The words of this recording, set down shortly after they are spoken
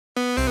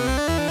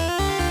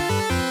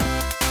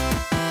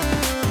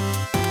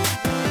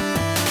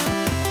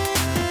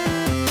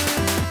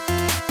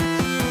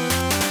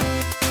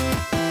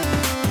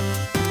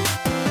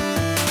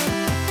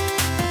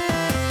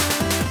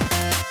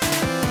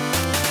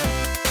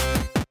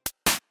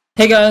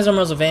Hey guys, I'm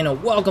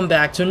Rosavana. Welcome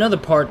back to another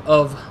part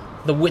of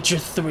The Witcher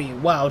 3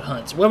 Wild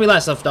Hunt. Where we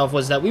last left off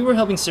was that we were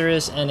helping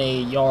Sirius and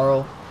a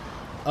Jarl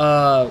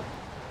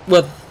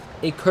with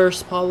a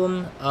curse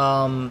problem.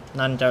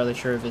 Not entirely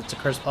sure if it's a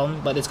curse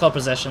problem, but it's called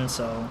possession,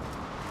 so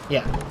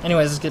yeah.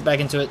 Anyways, let's get back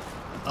into it.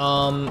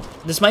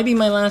 This might be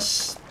my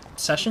last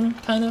session,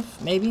 kind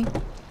of, maybe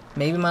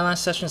my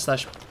last session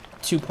slash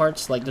 2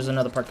 parts. Like, there's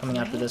another part coming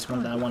after this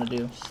one that I want to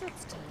do.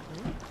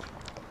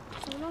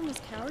 So long as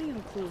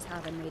carrion crows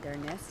haven't made their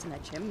nest in a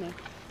chimney.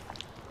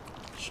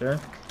 Sure.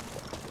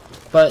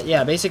 But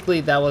yeah, basically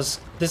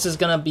this is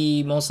gonna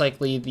be most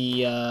likely the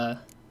yeah,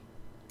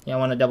 I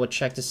want to double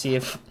check to see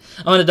if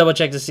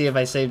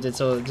I saved it,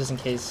 so just in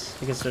case,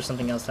 because there's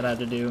something else that I have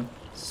to do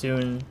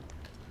soon,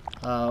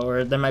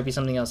 or there might be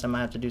something else I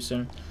might have to do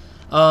soon.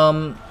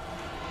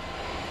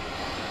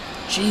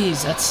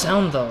 Jeez, that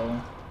sound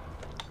though.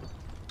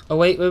 Oh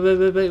wait,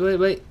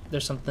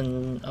 there's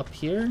something up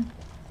here.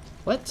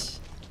 What?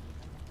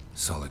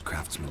 Solid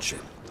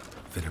craftsmanship.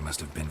 Fitter must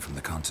have been from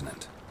the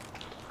continent.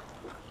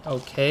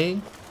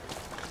 Okay.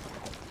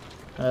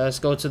 Let's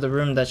go to the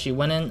room that she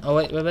went in. Oh,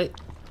 wait.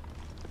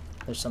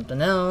 There's something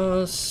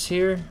else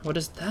here. What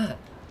is that?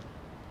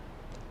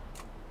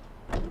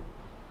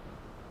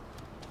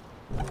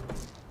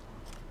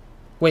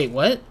 Wait,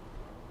 what?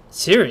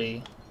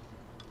 Ciri?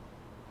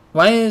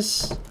 Why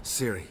is...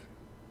 Ciri.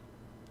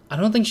 I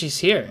don't think she's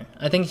here.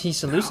 I think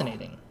he's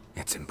hallucinating.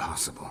 No, it's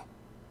impossible.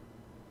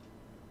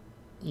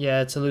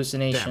 Yeah, it's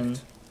hallucination. Damn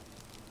it.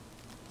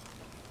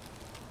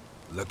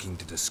 Looking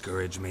to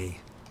discourage me?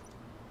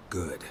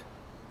 Good.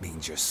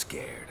 Means you're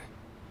scared.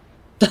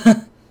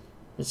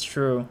 It's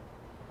true.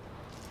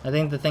 I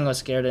think the thing was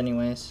scared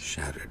anyways.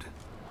 Shattered.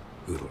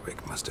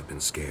 Undvik must have been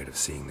scared of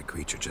seeing the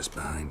creature just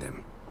behind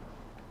him.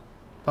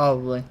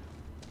 Probably.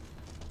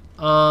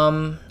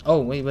 Oh,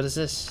 wait, what is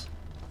this?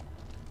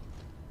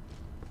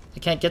 I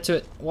can't get to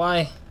it.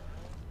 Why?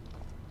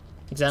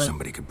 Examine.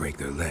 Somebody could break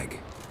their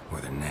leg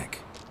or their neck.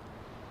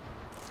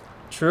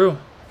 True.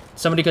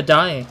 Somebody could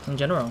die in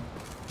general.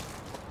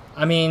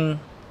 I mean,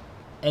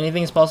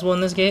 anything is possible in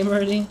this game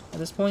already at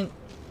this point.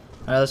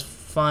 Alright, let's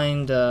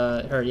find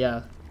her.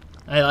 Yeah,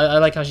 I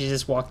like how she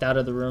just walked out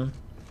of the room.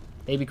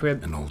 Baby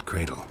crib. An old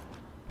cradle.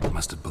 It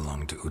must have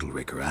belonged to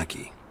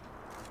Undvik.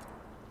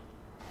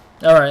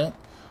 Alright,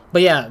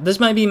 but yeah, this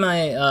might be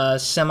my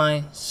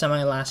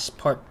semi last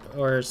part,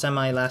 or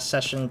semi last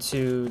session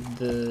to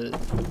the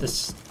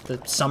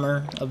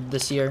summer of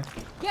this year.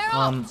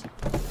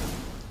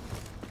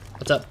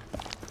 What's up?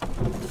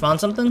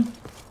 Found something?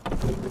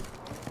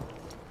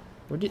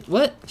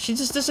 What? She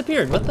just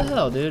disappeared. What the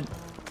hell, dude?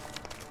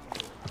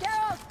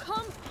 Geralt,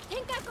 come!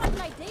 Think I've got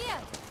an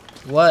idea!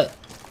 What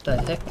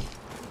the heck?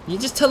 You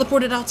just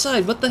teleported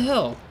outside. What the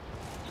hell?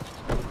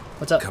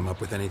 What's up? Come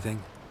up with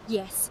anything?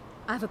 Yes,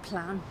 I have a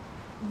plan.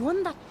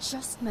 One that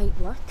just might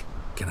work.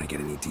 Can I get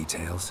any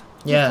details?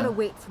 Yeah. You've got to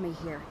wait for me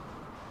here.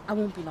 I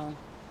won't be long.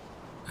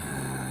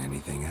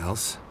 Anything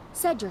else?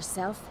 Said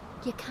yourself,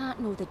 you can't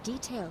know the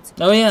details.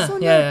 Oh yeah, So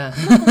yeah.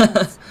 nothing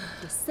else.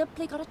 You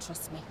simply gotta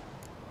trust me.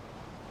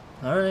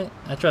 All right,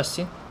 I trust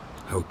you.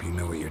 Hope you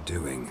know what you're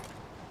doing.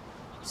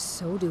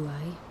 So do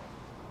I.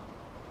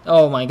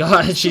 Oh my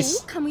God, she's.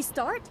 So, can we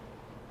start?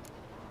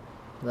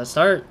 Let's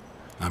start.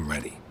 I'm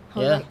ready.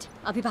 Yeah. Alright,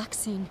 I'll be back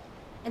soon.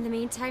 In the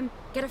meantime,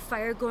 get a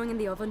fire going in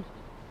the oven.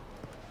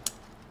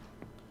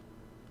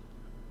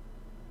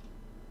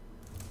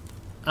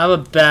 I have a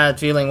bad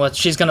feeling what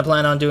she's gonna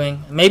plan on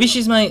doing. Maybe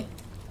she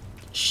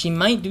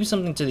might do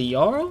something to the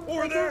Jarl?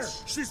 Over there!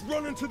 She's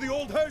running to the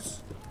old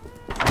house!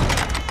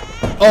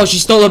 Oh, she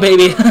stole a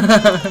baby.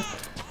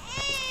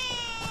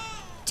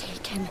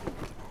 Take him.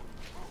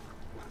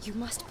 You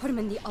must put him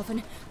in the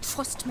oven.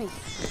 Trust me.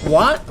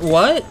 What?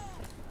 What?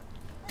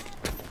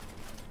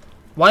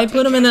 Why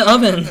put him in the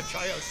oven?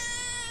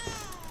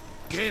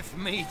 Give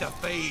me the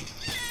babe!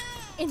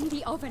 In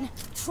the oven.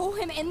 Throw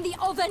him in the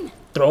oven.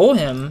 Throw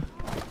him?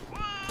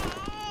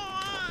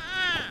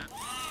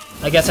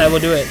 I guess I will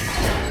do it.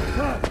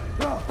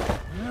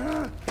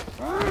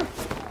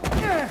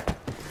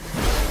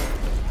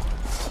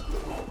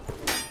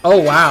 Oh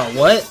wow,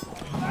 what?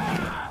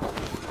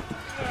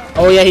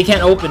 Oh yeah, he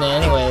can't open it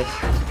anyways.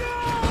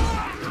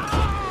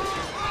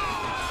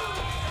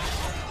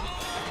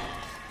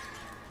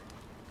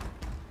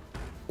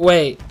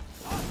 Wait.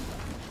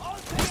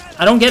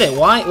 I don't get it.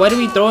 Why do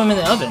we throw him in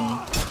the oven?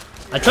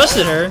 I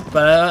trusted her,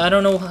 but I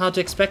don't know how to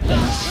expect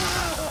things.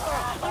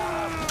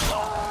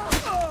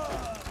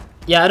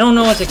 Yeah, I don't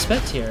know what to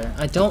expect here.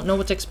 I don't know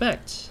what to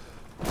expect.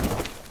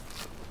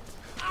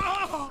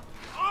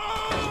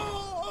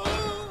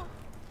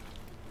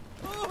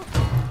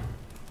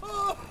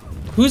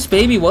 Whose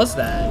baby was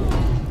that?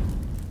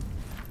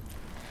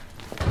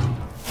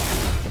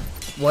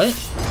 What?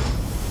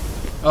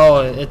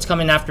 Oh, it's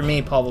coming after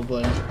me,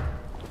 probably.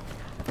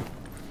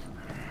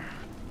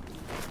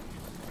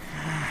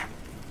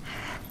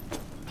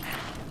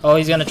 Oh,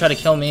 he's gonna try to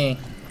kill me.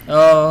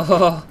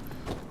 Oh.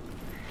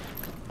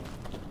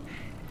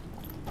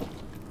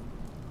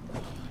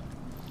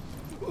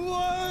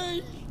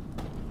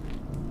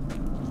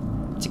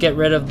 to get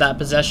rid of that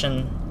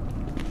possession.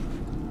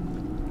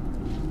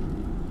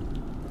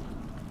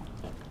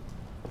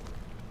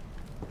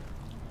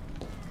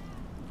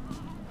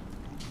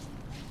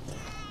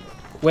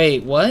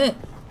 Wait, what?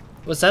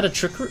 Was that a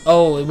trickery?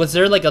 Oh, was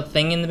there like a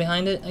thing in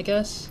behind it, I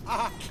guess?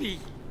 Ah, key.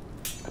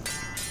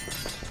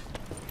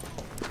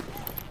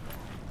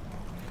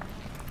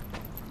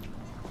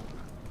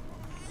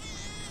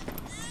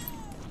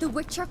 The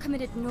Witcher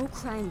committed no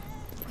crime.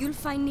 You'll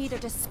find neither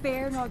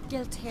despair nor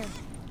guilt here.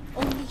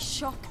 Only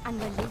shock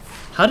and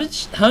relief. How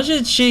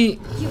did she...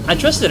 I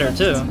trusted her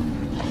too.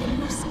 You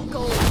must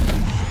go.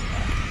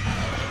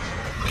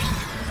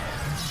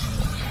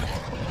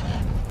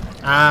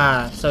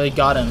 Ah, so he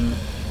got him.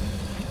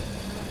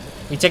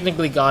 We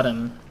technically got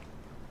him.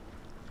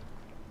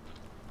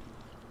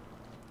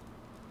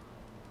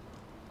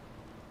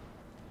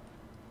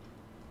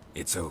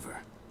 It's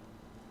over.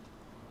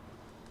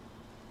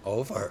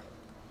 Over?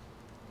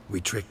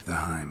 We tricked the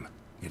Heim.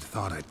 It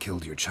thought I'd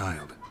killed your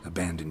child,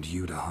 abandoned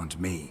you to haunt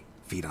me,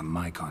 feed on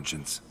my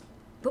conscience.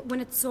 But when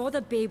it saw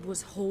the babe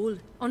was whole,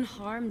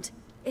 unharmed,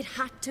 it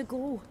had to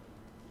go.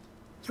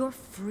 You're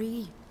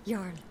free,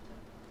 Jarl.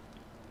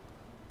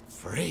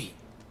 Free?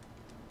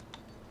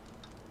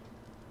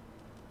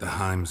 The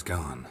Heim's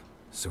gone,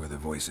 so are the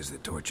voices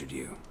that tortured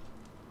you.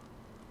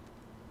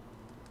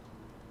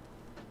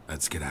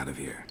 Let's get out of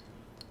here.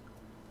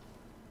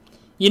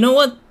 You know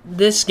what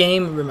this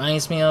game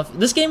reminds me of?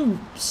 This game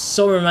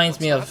so reminds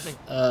me of,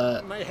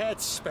 My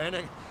head's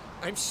spinning.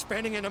 I'm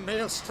spinning in a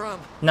maelstrom.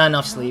 not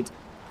enough sleep.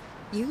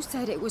 You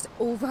said it was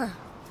over.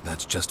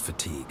 That's just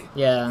fatigue.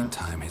 Yeah, In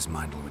time, his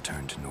mind will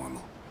return to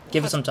normal.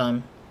 give it some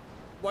time.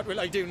 What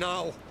will I do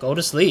now? Go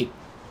to sleep.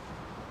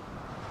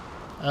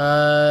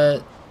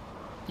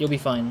 You'll be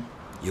fine.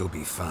 You'll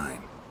be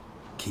fine.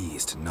 Key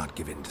is to not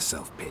give in to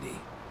self-pity.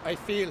 I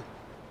feel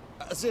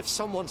as if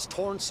someone's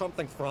torn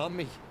something from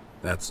me.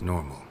 That's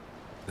normal.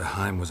 The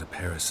Heim was a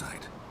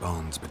parasite.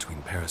 Bonds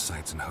between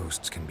parasites and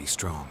hosts can be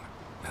strong.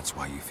 That's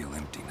why you feel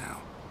empty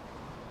now.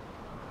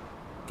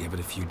 Give it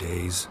a few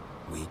days,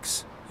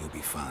 weeks, you'll be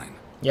fine.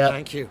 Yeah,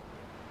 Thank you.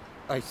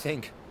 I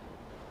think.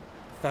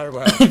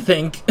 Farewell. I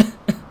think.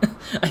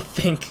 I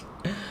think.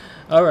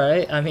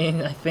 Alright, I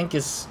mean, I think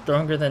is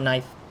stronger than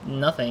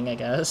nothing, I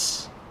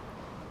guess.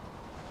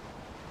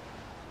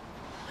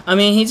 I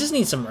mean, he just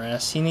needs some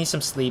rest. He needs some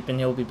sleep and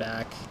he'll be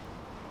back.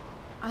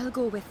 I'll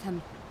go with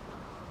him.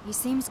 He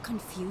seems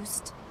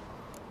confused.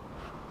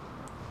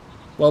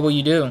 What will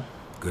you do?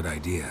 Good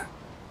idea.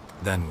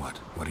 Then what?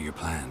 What are your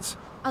plans?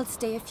 I'll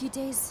stay a few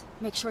days,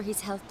 make sure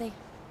he's healthy.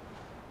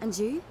 And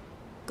you?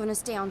 Gonna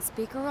stay on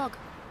Speaker Rog?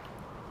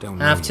 Don't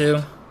know Have to.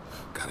 yet.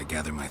 Gotta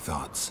gather my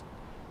thoughts.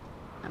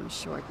 I'm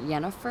sure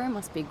Yennefer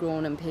must be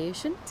growing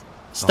impatient.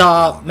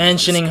 Stop Oh,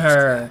 mentioning discussed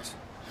her. that.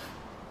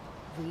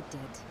 We did.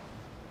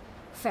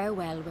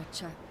 Farewell,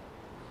 Witcher.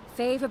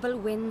 Favorable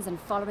winds and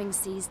following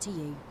seas to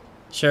you.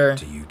 Sure.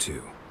 To you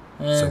too.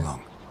 Eh. So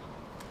long.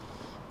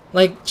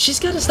 Like, she's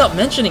gotta stop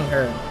mentioning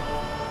her.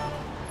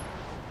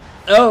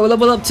 Oh,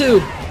 level up too.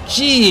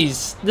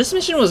 Jeez. This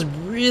mission was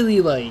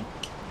really like...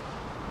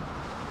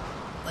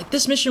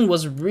 this mission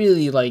was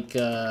really like,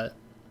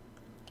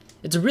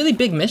 it's a really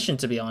big mission,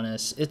 to be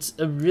honest. It's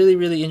a really,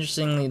 really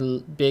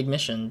interestingly big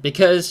mission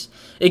because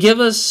it gave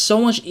us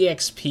so much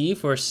EXP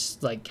for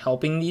like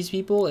helping these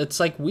people. It's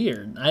like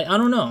weird. I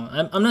don't know.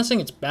 I'm not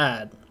saying it's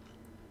bad.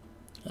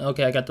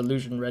 Okay, I got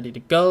Delusion ready to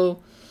go.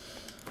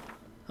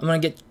 I'm gonna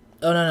get...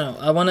 Oh, no.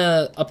 I want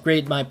to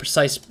upgrade my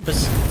precise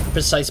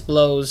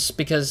blows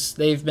because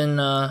they've been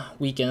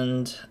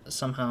weakened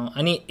somehow.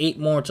 I need 8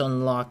 more to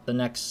unlock the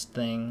next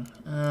thing.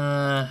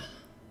 Alright,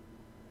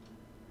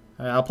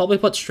 I'll probably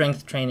put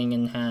strength training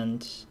in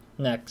hand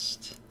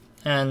next.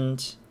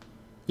 And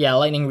yeah,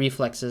 lightning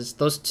reflexes.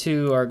 Those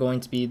 2 are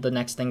going to be the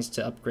next things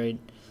to upgrade.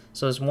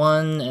 So there's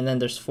 1, and then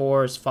there's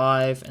 4, is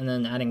 5, and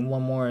then adding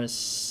 1 more is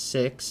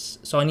 6.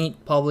 So I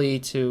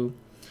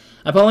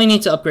probably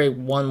need to upgrade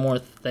 1 more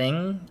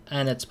thing,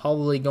 and it's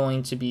probably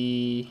going to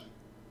be...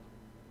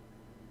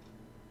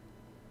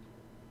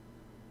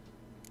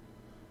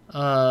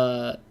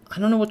 I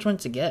don't know which one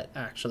to get,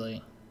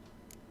 actually.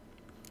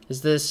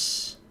 Is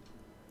this...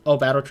 Oh,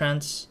 Battle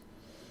Trance.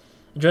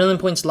 Adrenaline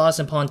points lost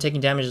upon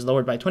taking damage is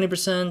lowered by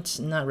 20%.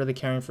 Not really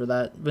caring for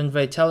that. When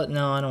Vitality...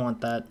 No, I don't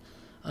want that.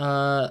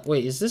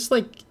 Wait, is this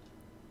like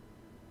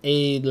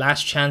a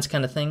last chance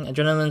kind of thing?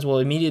 Adrenalines will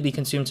immediately be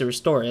consumed to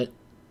restore it.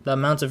 The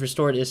amount of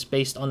restored is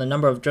based on the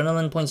number of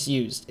adrenaline points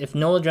used. If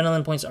no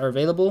adrenaline points are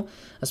available,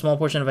 a small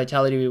portion of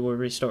vitality will be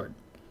restored.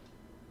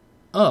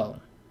 Oh.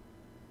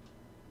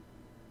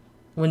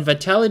 When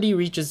vitality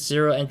reaches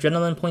 0,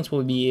 adrenaline points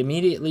will be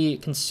immediately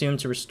consumed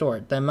to restore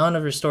it. The amount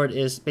of restored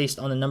is based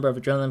on the number of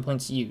adrenaline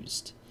points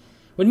used.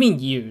 What do you mean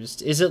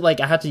used? Is it like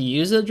I have to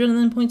use the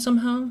adrenaline point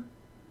somehow?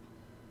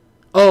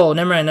 Oh,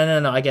 never mind.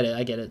 No. I get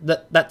it.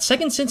 That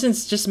second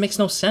sentence just makes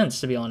no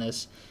sense, to be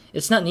honest.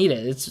 It's not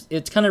needed.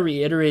 It's kind of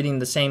reiterating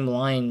the same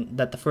line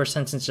that the first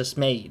sentence just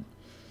made.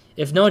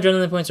 If no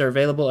adrenaline points are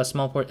available, a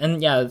small port...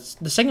 And yeah,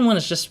 the second one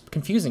is just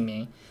confusing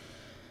me.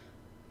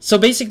 So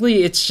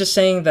basically, it's just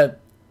saying that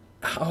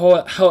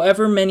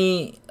however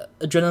many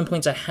adrenaline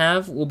points I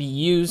have will be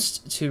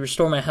used to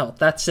restore my health.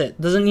 That's it.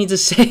 Doesn't need to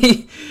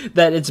say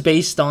that it's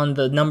based on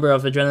the number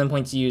of adrenaline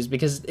points used,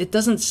 because it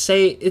doesn't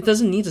say, it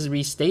doesn't need to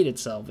restate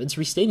itself. It's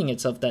restating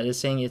itself that is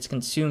saying it's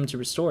consumed to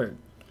restore it.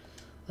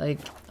 Like,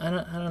 I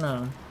don't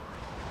know.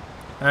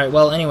 Alright,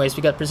 well, anyways,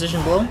 we got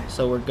precision blow,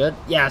 so we're good.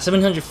 Yeah,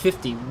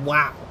 750.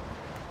 Wow.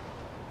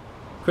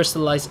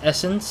 Crystallized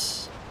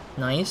essence.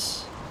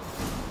 Nice.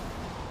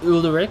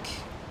 Undvik.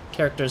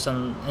 Characters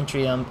on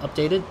entry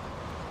updated.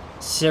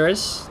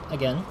 Cirrus,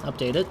 again,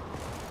 updated.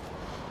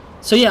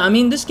 So yeah, I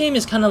mean, this game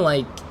is kind of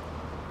like...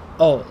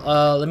 Oh,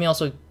 let me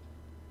also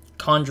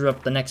conjure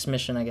up the next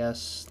mission, I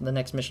guess. The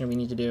next mission we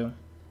need to do.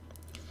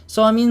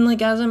 So, I mean,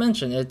 like, as I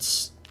mentioned,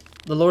 it's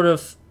the Lord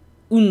of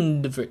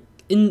Undvik.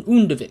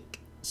 Undvik.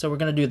 So we're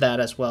gonna do that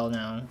as well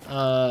now.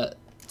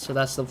 So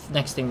that's the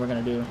next thing we're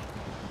gonna do.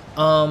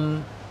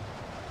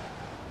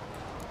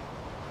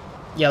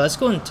 Yeah, let's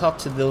go and talk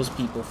to those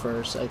people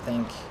first, I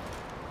think.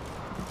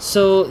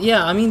 So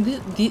yeah, I mean,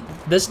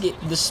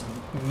 this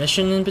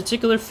mission in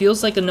particular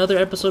feels like another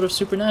episode of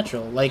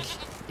Supernatural. Like,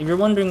 if you're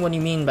wondering what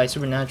you mean by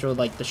Supernatural,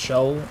 like the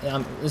show,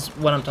 is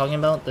what I'm talking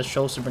about. The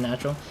show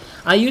Supernatural.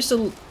 I used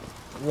to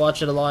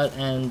watch it a lot,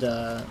 and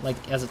like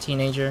as a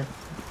teenager.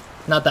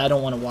 Not that I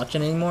don't want to watch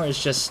it anymore.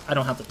 It's just I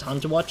don't have the time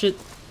to watch it.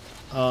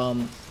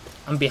 I'm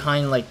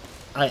behind. Like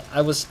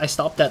I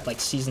stopped at like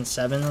season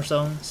 7 or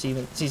so.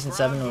 Season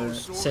 7 or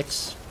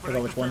 6. I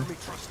forgot which one.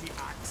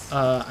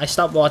 I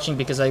stopped watching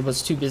because I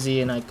was too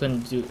busy and I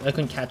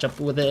couldn't catch up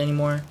with it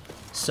anymore.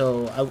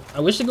 So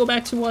I wish to go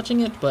back to watching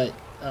it, but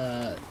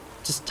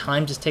just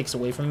time just takes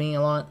away from me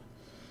a lot.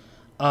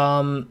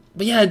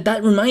 But yeah,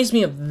 that reminds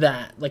me of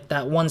that, like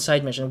that one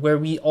side mission where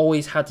we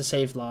always had to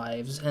save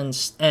lives,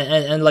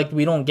 and like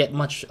we don't get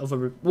much of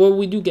a well,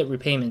 we do get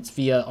repayments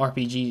via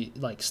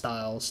RPG like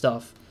style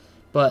stuff,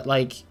 but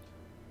like,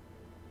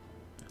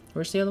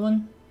 where's the other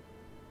one?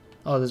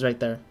 Oh, there's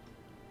right there.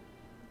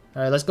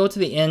 All right, let's go to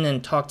the inn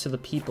and talk to the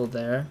people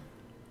there.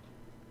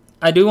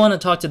 I do want to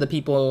talk to the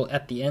people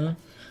at the inn,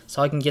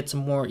 so I can get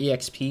some more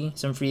EXP,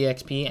 some free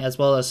EXP, as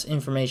well as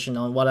information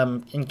on what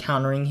I'm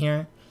encountering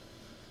here.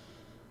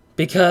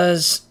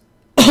 Because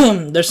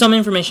there's some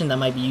information that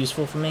might be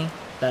useful for me,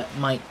 that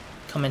might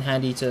come in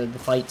handy to the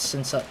fights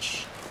and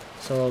such.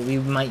 So we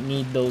might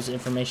need those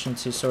information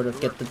to sort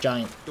of get the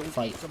giant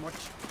fight.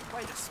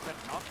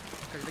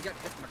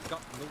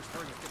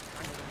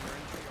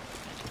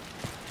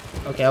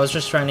 Okay, I was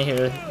just trying to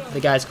hear the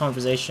guy's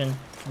conversation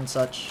and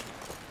such.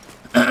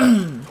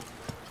 Alright,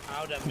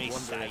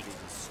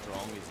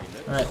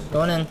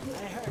 going in.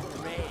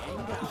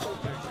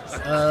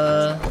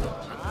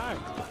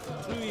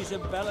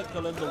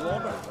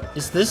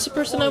 Is this the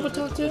person I would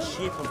talk to?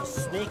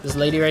 This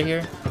lady right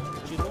here?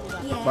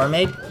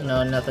 Barmaid?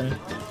 No, nothing.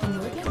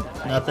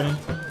 Nothing.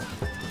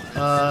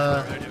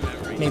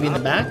 Maybe in the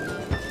back?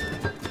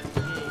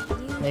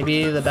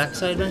 Maybe the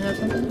backside might have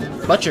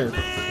something? Butcher!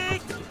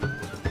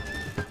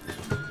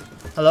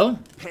 Hello?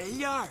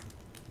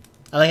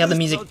 I like how the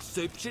music...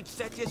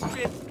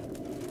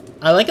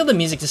 I like how the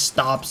music just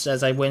stops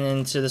as I went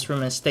into this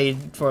room and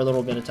stayed for a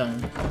little bit of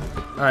time.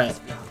 Alright,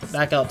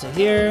 back out to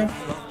here.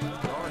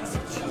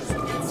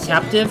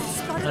 Captive?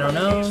 I don't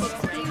know.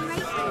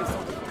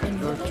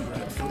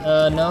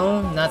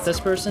 No, not this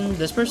person.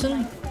 This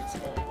person?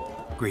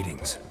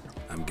 Greetings.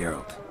 I'm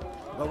Geralt.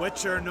 The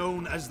Witcher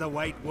known as the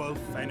White Wolf,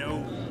 I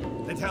know.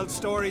 They tell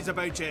stories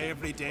about you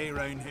every day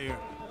around here.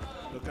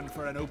 Looking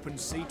for an open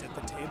seat at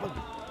the table?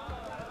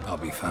 I'll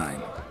be fine.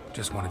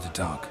 Just wanted to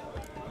talk.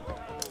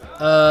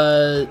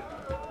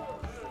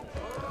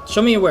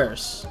 Show me your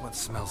wares. What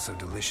smells so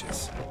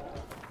delicious?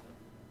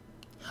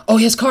 Oh,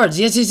 he has cards.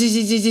 Yes.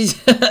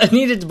 I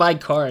needed to buy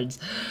cards.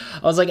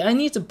 I was like, I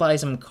need to buy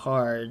some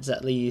cards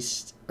at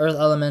least. Earth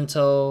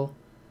Elemental.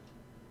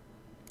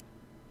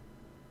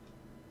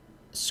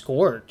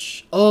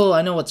 Scorch. Oh,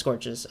 I know what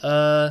Scorch is.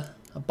 A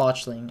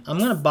botchling. I'm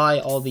gonna buy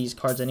all these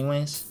cards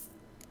anyways.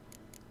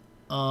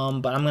 But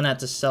I'm gonna have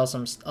to sell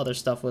some other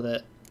stuff with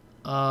it.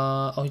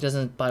 Oh, he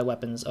doesn't buy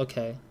weapons.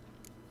 Okay.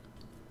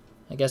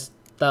 I guess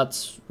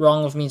that's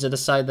wrong of me to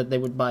decide that they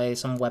would buy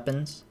some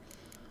weapons.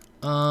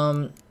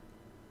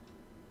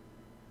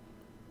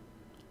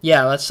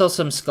 Yeah, let's sell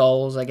some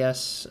skulls, I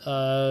guess.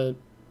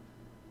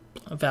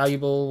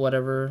 Valuable,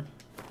 whatever.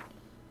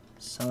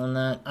 Selling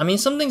that. I mean,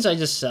 some things I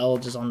just sell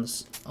just on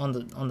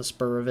the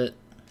spur of it.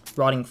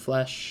 Rotting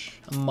flesh,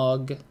 a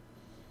mug.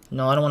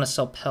 No, I don't want to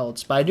sell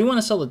pelts, but I do want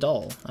to sell the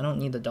doll. I don't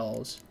need the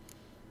dolls.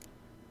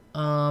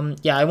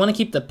 Yeah, I want to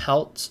keep the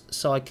pelts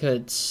so I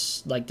could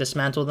like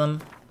dismantle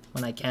them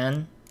when I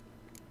can.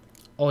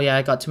 Oh yeah,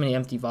 I got too many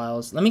empty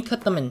vials. Let me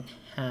cut them in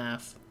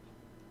half.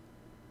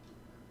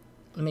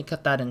 Let me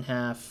cut that in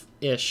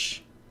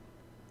half-ish.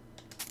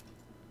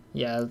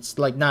 Yeah, it's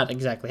like not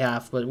exactly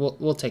half, but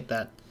we'll take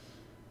that.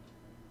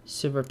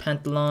 Silver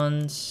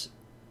pantalons.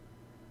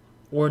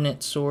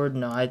 Ornate sword.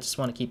 No, I just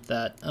want to keep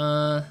that.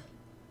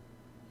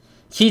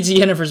 Key to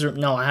Yennefer's room.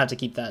 No, I have to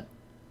keep that.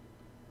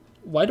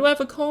 Why do I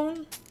have a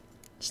cone?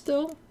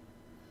 Still?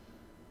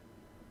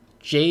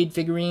 Jade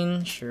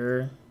figurine,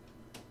 sure.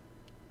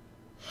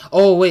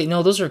 Oh, wait,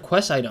 no, those are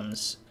quest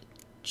items.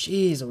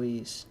 Jeez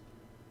Louise.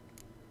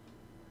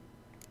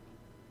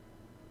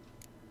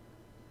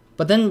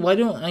 But then why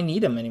don't I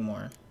need them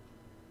anymore?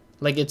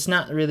 Like, it's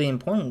not really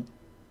important.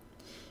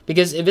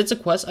 Because if it's a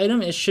quest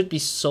item, it should be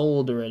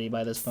sold already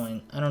by this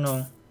point. I don't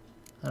know.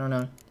 I don't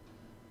know.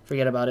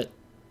 Forget about it.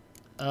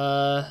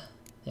 Yeah,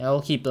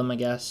 I'll keep them, I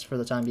guess, for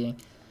the time being.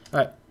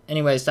 Alright,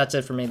 anyways, that's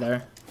it for me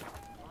there.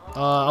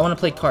 I want to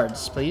play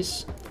cards,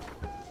 please.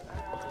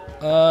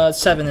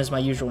 7 is my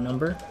usual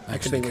number. I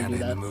could Actually, be able to kind do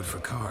of in that. the mood for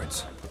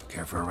cards.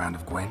 Care for a round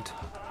of Gwent?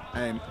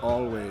 I'm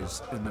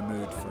always in the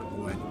mood for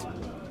Gwent.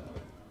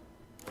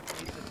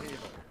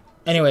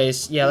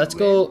 Anyways, yeah, let's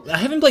go. I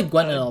haven't played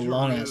Gwent in a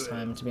long ass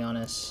time, to be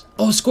honest.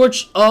 Oh,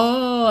 Scorch.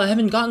 Oh, I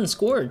haven't gotten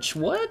Scorch.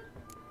 What?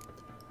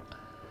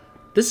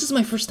 This is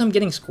my first time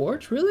getting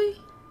Scorch? Really?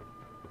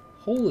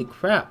 Holy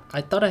crap.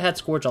 I thought I had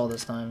Scorch all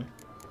this time.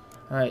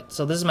 Alright,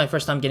 so this is my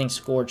first time getting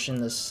Scorch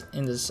in this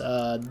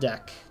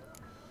deck.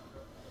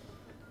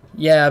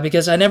 Yeah,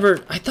 because I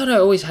thought I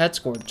always had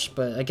Scorch,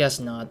 but I guess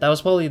not. That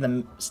was probably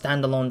the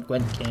standalone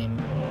Gwent game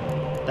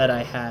that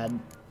I had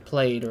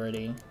played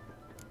already.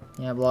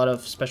 Yeah, I have a lot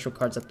of special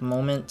cards at the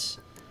moment.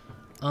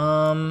 Do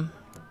I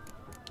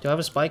have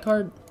a spy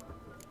card?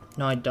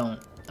 No, I don't.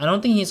 I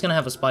don't think he's gonna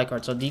have a spy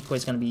card, so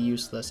decoy's gonna be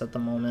useless at the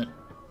moment.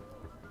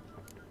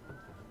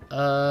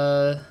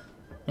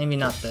 Maybe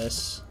not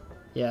this.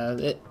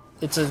 Yeah,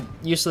 it's a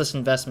useless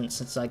investment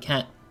since I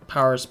can't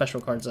power special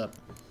cards up.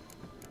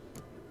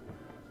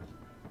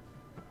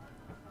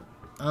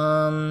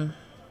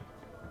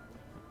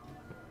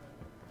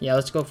 Yeah,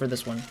 let's go for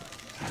this one.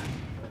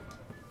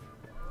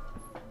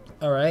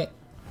 Alright.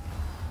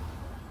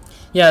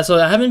 Yeah, so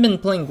I haven't been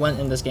playing Gwent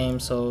in this game,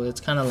 so it's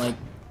kind of like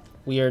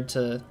weird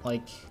to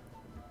like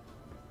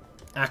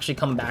actually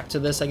come back to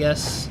this, I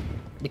guess,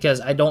 because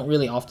I don't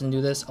really often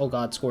do this. Oh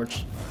god,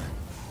 Scorch.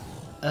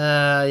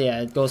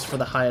 Yeah, it goes for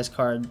the highest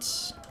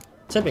cards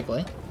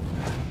typically.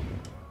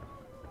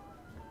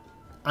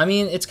 I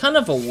mean, it's kind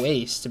of a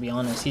waste, to be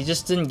honest. He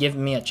just didn't give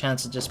me a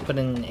chance to just put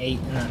in an 8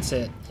 and that's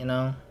it, you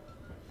know?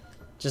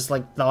 Just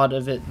like thought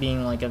of it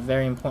being like a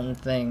very important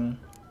thing.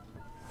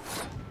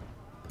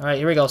 Alright,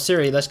 here we go.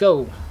 Siri, let's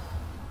go.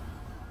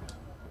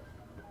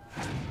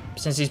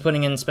 Since he's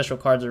putting in special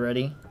cards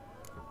already.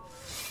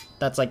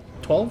 That's like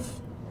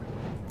 12?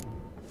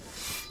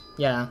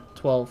 Yeah,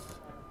 12.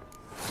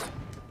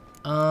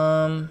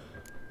 No,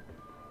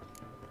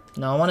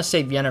 I want to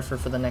save Yennefer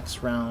for the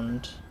next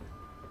round.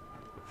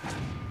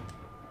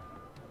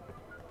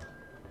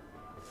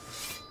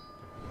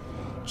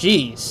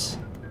 Jeez.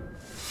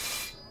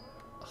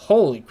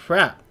 Holy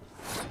crap.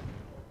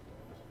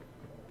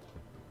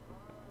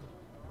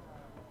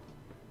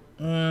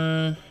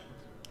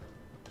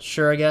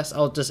 Sure, I guess.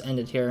 I'll just end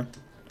it here.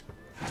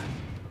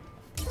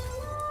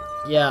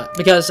 Yeah,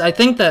 because I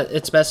think that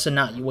it's best to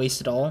not waste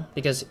it all.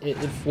 Because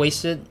if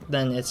wasted,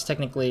 then it's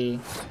technically,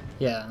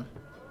 yeah,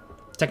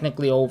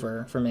 technically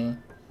over for me.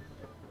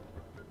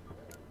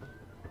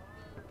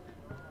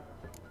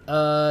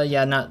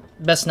 Yeah,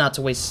 best not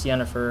to waste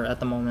Yennefer at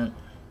the moment.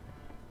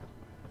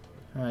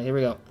 Alright, here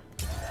we go.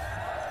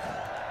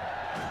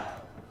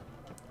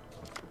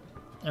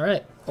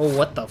 Alright. Oh,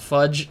 what the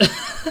fudge?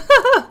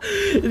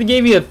 It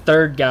gave me a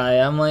third guy.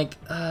 I'm like,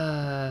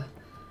 Alright,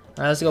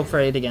 let's go for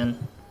 8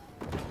 again.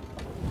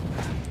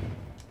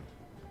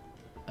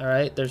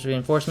 Alright, there's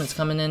reinforcements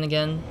coming in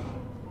again.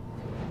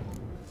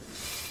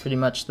 Pretty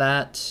much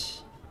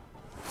that.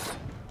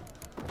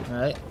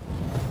 Alright.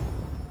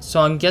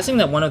 So I'm guessing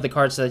that one of the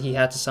cards that he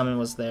had to summon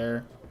was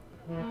there.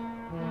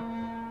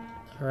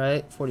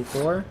 Alright,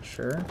 44,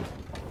 sure.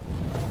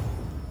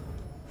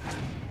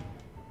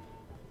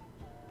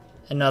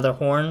 Another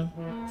horn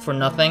for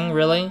nothing,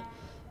 really?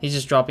 He's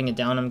just dropping it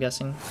down, I'm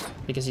guessing.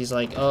 Because he's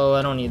like, oh,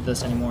 I don't need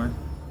this anymore.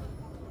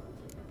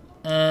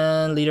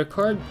 And leader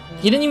card.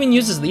 He didn't even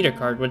use his leader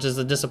card, which is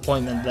a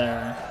disappointment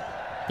there.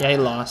 Yeah, he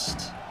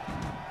lost.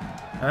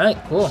 Alright,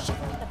 cool.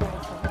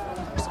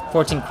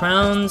 14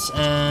 crowns,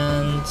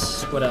 and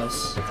what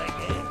else?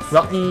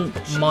 Rotten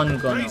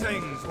Mongono.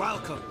 Greetings,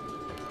 welcome.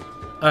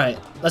 Alright,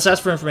 let's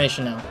ask for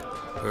information now.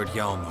 Heard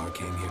Hjalmar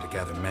came here to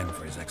gather men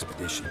for his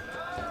expedition.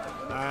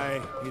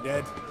 Aye, he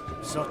did.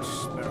 Such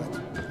spirit.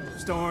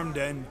 Stormed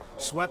in,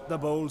 swept the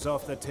bowls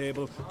off the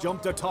table,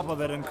 jumped atop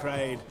of it and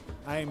cried,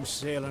 I'm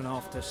sailing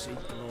off to seek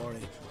glory.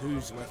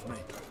 Who's with me?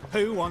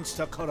 Who wants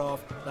to cut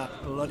off that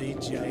bloody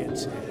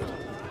giant's head?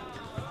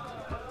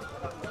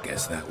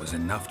 Guess that was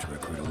enough to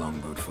recruit a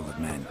longboat full of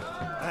men.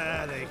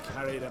 Ah, they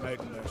carried him out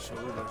on their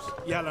shoulders,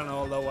 yelling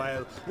all the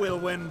while, we'll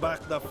win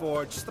back the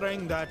forge,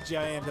 string that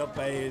giant up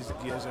by his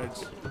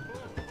gizzards.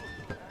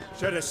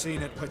 Should have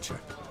seen it, Butcher.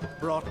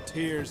 Brought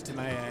tears to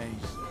my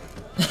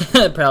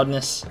eyes.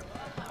 Proudness.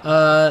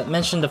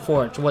 Mention the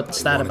forge.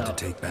 What's that about?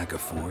 To take back a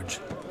forge?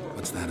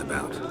 What's that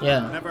about?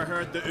 Yeah. Never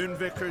heard the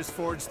Undvikers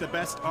forge the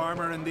best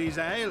armor in these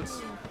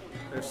isles.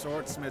 Their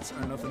swordsmiths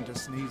are nothing to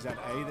sneeze at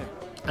either.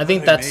 I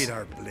think They that's... made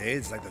our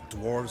blades like the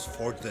dwarves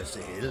forged their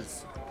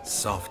sails.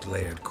 Soft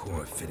layered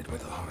core fitted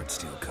with a hard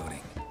steel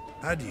coating.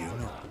 How do you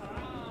know?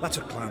 That's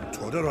a Clan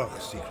Todorok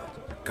secret.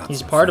 Got He's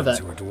some part of friends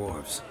that. who are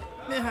dwarves.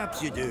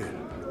 Mayhaps you do.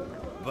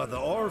 But the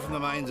ore from the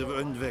mines of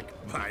Undvik,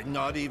 why,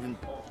 not even...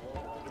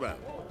 Well,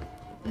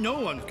 no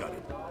one's got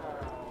it.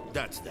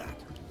 That's that.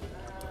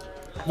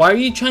 Why are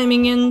you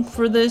chiming in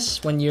for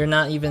this when you're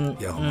not even...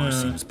 Yelmore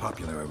seems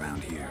popular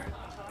around here.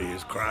 He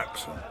is Crach,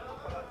 son.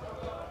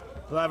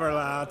 Clever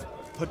lad.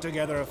 Put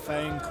together a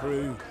fine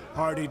crew.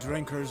 Hardy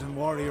drinkers and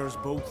warriors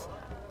both.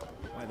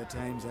 By the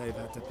times I've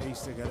had to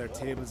piece together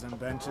tables and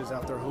benches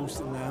after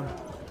hosting them.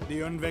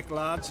 The Undvik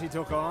lads he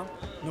took on.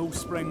 No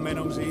spring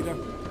minnows either.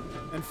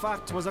 In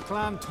fact, 'twas a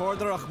Clan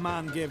Tordorach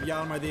man gave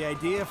Hjalmar the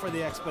idea for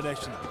the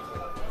expedition.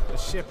 The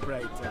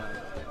shipwright,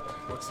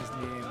 what's his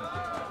name?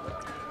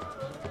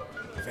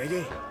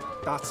 Viggy?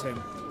 That's him.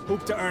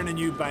 Hoped to earn a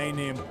new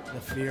by-name,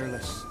 the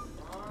Fearless.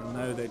 Till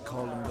now they'd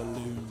call him the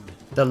Loon.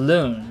 The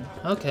Loon.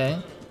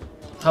 Okay.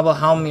 How about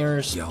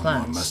Halmir's Yelmore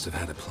plans? must have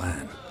had a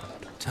plan.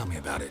 Tell me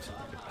about it.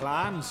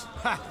 Plans?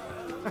 Ha!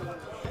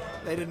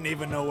 They didn't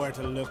even know where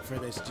to look for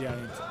this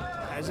giant.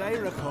 As I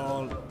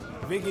recall,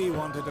 Viggy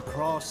wanted to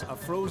cross a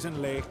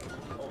frozen lake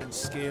and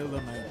scale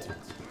the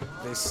mountains.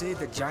 They say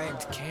the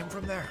giant came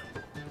from there,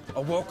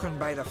 awoken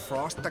by the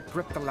frost that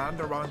gripped the land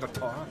around the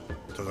tower.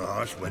 To the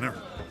harsh winter.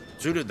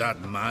 Suited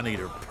that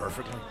man-eater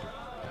perfectly.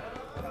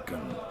 It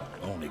can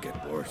only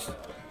get worse.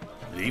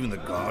 Even the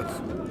gods...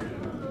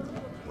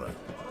 Well...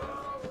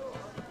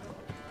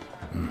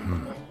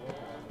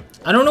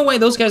 I don't know why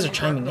those guys are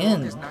chiming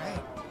in.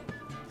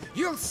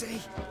 You'll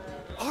see.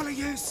 All of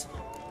yous.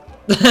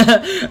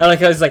 I like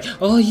how he's like,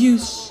 oh,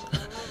 use.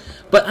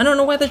 But I don't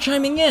know why they're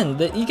chiming in.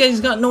 You guys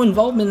got no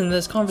involvement in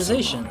this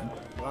conversation.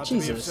 Glad to be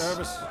of Jesus.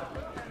 service.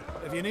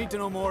 If you need to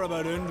know more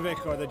about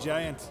Undvik or the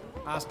giant,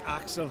 ask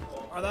Axel,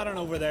 or that one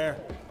over there,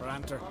 or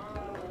Anter.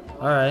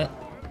 Alright.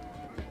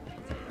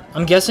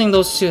 I'm guessing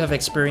those two have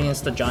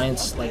experienced the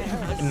giant's, like,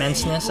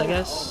 immenseness, I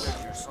guess.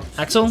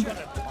 Axel?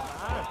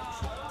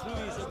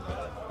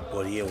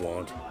 What do you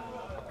want?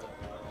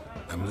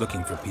 I'm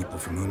looking for people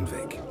from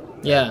Undvik.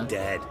 Yeah.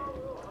 Dead.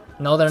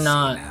 No, they're See,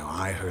 not. now,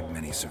 I heard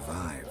many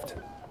survived.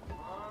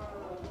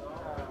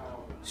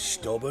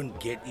 Stubborn,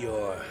 get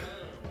your...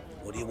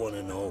 What do you want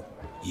to know?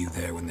 You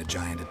there when the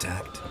giant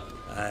attacked?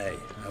 Aye,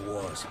 I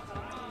was.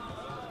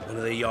 One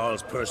of the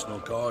Jarl's personal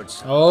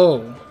guards.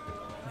 Oh.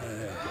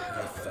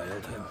 I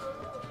failed him.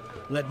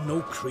 Led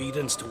no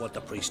credence to what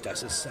the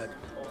priestesses said.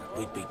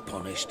 We'd be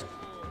punished.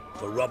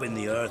 For robbing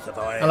the earth of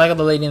iron. I like how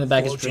the lady in the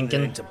back is forging it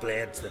drinking. into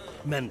blades that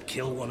men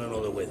kill one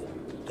another with.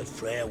 That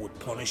Freya would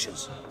punish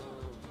us.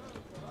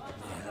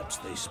 Perhaps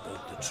they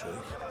spoke the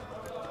truth.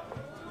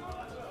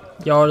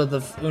 Jarl of the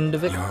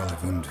Undvik? Jarl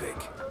of Undvik.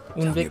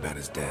 Tell me Undvik? about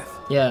his death.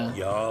 Yeah.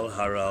 Jarl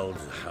Harald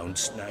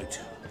Houndsnout.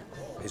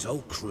 His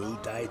whole crew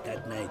died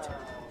that night.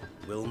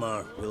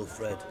 Wilmar,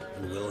 Wilfred,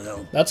 and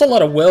Wilhelm. That's a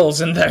lot of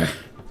wills in there.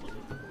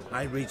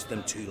 I reached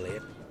them too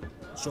late.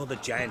 Saw the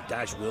giant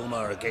dash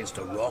Wilmar against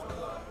a rock.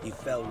 He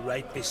fell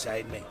right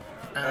beside me.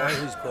 All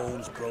his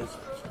bones broke,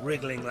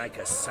 wriggling like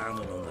a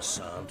salmon on the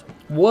sand.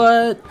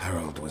 What?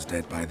 Harold was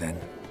dead by then.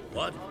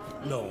 What?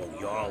 No,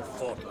 Jarl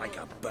fought like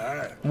a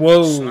bear.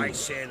 Whoa.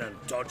 Slicing and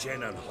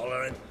dodging and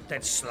hollering,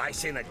 then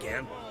slicing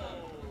again.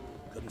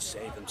 Couldn't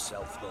save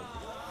himself though.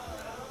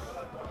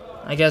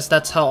 I guess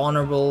that's how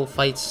honorable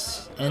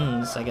fights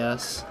ends, I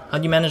guess.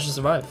 How'd you manage to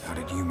survive? How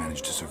did you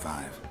manage to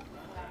survive?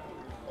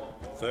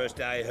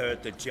 First I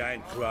heard the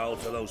giant growl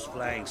to those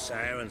flying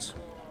sirens.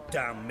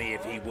 Damn me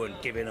if he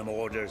weren't giving them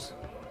orders.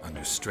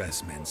 Under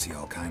stress, men see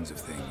all kinds of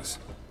things.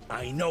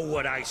 I know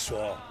what I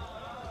saw.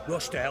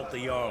 Rushed to help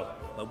the Jarl,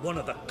 but one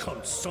of the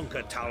cunts sunk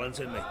her talons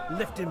in me,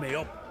 lifting me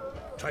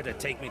up. Tried to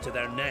take me to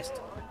their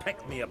nest.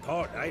 Pecked me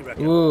apart, I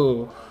reckon.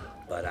 Ooh.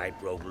 But I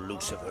broke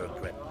loose of her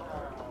grip.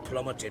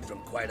 Plummeted from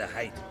quite a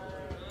height.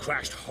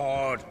 Crashed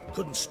hard,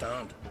 couldn't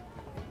stand.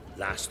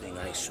 Last thing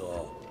I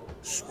saw,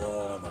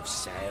 swarm of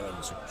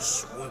sirens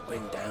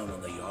swooping down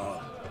on the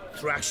Jarl,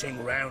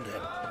 thrashing round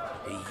him.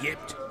 He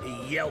yipped,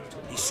 he yelped,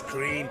 he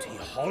screamed, he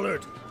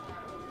hollered.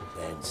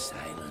 Then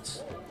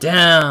silence.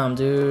 Damn,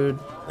 dude.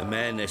 The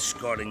men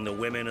escorting the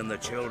women and the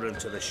children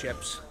to the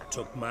ships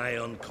took my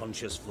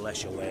unconscious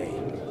flesh away,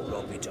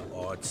 brought me to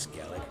Ord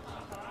Skellige.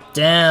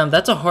 Damn,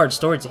 that's a hard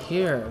story to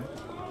hear.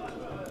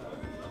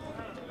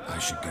 I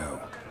should go.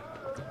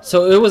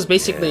 So it was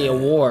basically a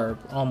war,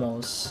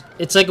 almost.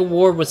 It's like a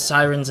war with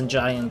sirens and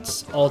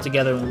giants all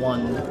together in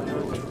one.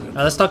 Alright,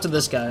 let's talk to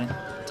this guy.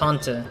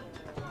 Tante.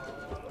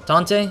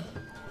 Tante?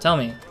 Tell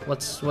me,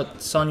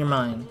 what's on your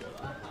mind?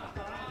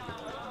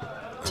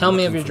 Tell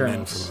me of your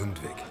dreams. From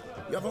Undvik.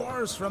 You've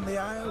oars from the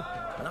Isle,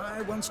 and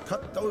I once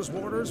cut those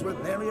waters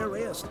with nary a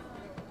rest.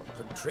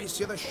 Could trace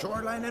you the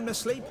shoreline in my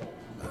sleep.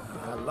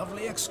 A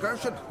lovely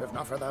excursion, if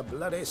not for the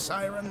bloody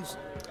sirens.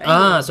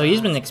 Ah, so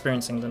he's been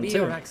experiencing them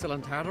too.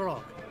 Excellent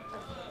Tardorok.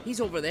 He's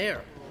over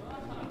there.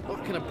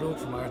 What can a bloke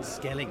from Ard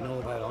Skellige know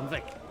about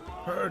Undvik?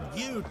 Heard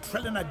you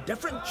trilling a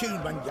different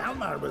tune when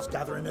Hjalmar was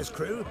gathering his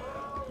crew.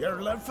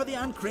 Your love for the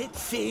Ancrate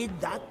fade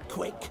that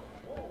quick.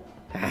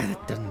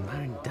 That doesn't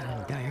mind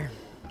damn dire.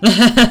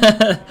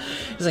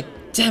 He's like,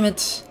 damn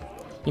it.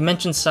 You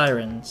mentioned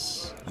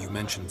sirens. You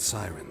mentioned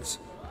sirens.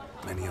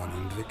 Many on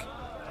Undvik?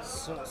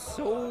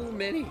 So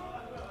many.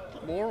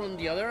 More on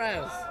the other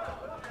isles.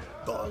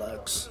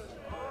 Bollocks.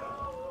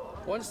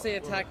 Once they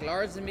attacked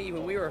Lars and me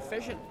when we were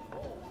fishing.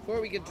 Before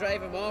we could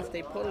drive them off,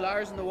 they put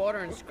Lars in the water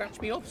and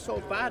scratched me up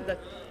so bad that...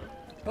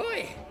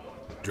 Boy!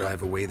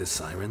 Drive away the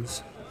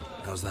sirens?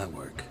 How's that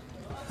work?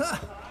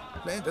 Ha!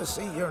 Plain to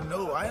see you're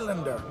no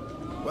islander.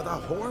 With a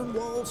horn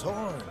wall's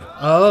horn.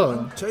 Oh.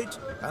 One toot,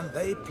 and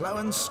they plough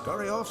and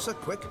scurry off so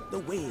quick the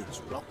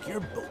waves rock your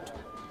boat.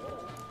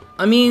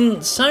 I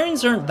mean,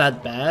 sirens aren't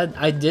that bad.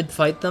 I did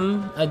fight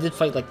them. I did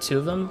fight like 2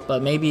 of them,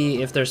 but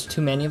maybe if there's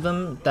too many of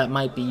them, that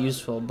might be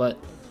useful, but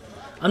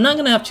I'm not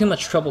gonna have too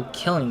much trouble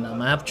killing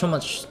them. I have too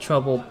much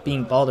trouble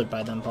being bothered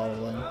by them,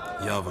 probably.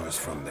 Yavar's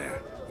from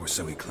there, or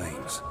so he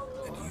claims,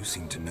 and you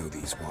seem to know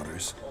these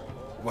waters.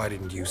 Why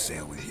didn't you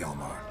sail with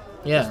Hjalmar?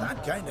 Yeah.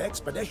 That kind of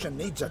expedition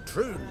needs a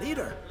true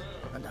leader,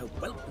 and a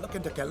whelp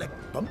looking to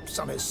collect bumps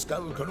on his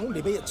skull can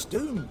only be its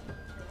doom.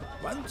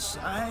 Once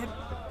I...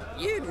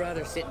 You'd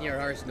rather sit in your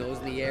horse nose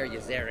in the air, you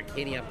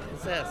Zarakinian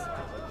princess.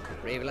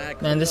 Brave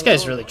lad. Man, this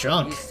guy's really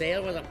drunk. You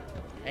sail with him.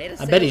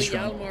 I bet he's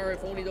drunk. Hjalmar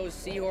if only those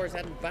seahorses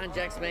hadn't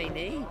banjaxed my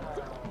knee.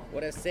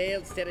 Would have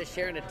sailed instead of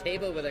sharing a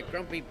table with a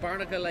grumpy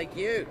barnacle like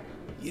you.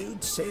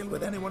 You'd sail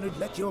with anyone who'd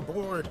let you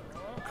aboard.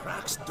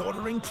 Crach's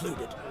daughter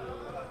included.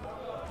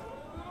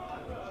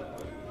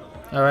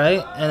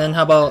 Alright, and then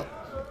how about...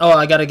 Oh,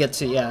 I gotta get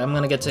to... Yeah, I'm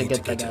gonna get to Need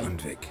that guy.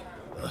 Undvik.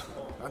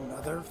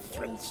 Another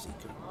thrill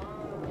seeker.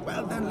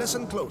 Well then,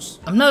 listen close.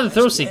 I'm not a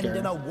thrill Let's seeker. end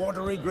in a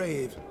watery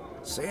grave.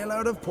 Sail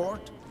out of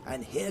port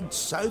and head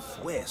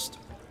southwest.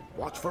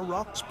 Watch for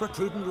rocks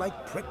protruding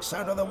like pricks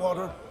out of the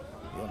water.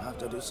 You'll have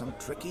to do some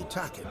tricky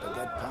tacking to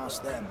get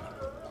past them.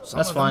 Some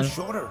That's of them fine.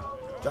 shorter,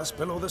 just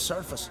below the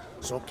surface,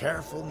 so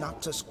careful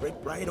not to scrape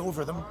right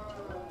over them.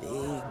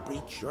 They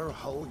breach your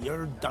hull,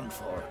 you're done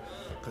for.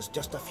 Because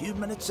just a few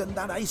minutes in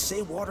that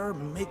icy water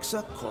makes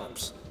a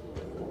corpse.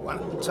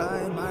 One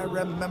time I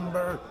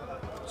remember...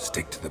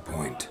 Stick to the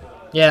point.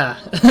 Yeah.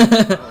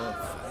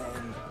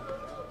 Fine.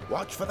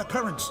 Watch for the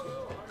currents,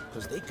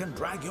 because they can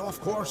drag you off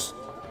course.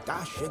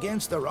 Dash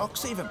against the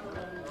rocks even.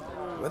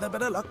 With a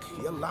bit of luck,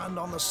 you'll land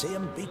on the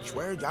same beach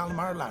where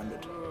Hjalmar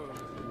landed.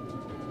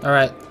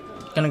 Alright,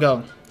 gonna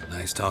go.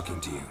 Nice talking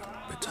to you,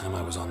 but time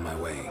I was on my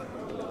way.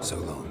 So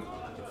long.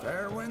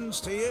 Fair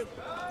winds to you.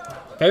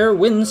 Fair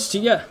winds to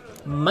ya,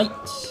 mate.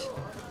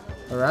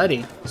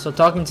 Alrighty, so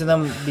talking to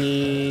them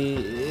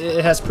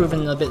it has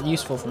proven a bit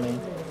useful for me.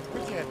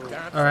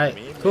 Alright,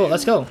 cool,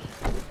 let's go.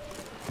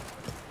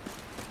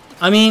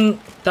 I mean,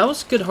 that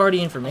was good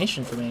hardy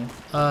information for me.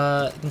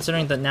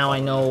 Considering that now I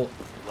know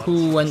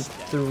who went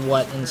through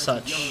what and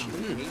such.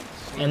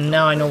 And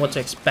now I know what to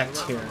expect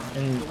here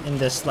in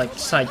this like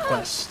side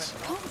quest.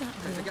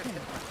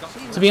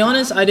 To be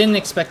honest, I didn't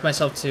expect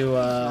myself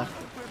to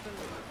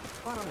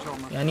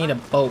yeah, I need a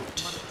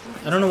boat.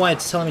 I don't know why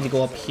it's telling me to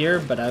go up here,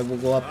 but I will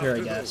go up here,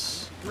 I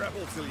guess.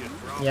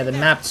 Yeah, the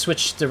map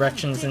switched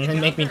directions and then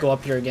make me go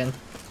up here again.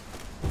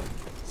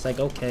 It's like,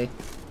 okay.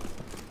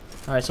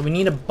 Alright, so we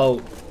need a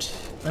boat.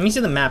 Let me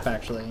see the map,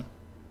 actually.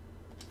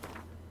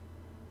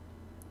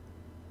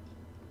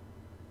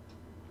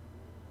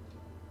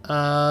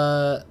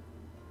 Yeah,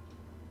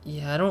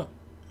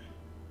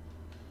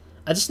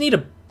 I just need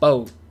a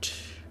boat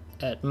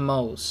at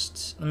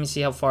most. Let me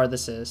see how far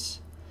this is.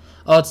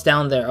 Oh, it's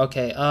down there.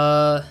 Okay,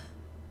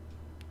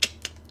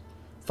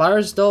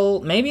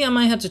 Firesdale. Maybe I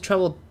might have to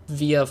travel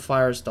via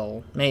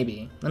Firesdale.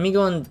 Maybe. Let me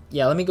go and...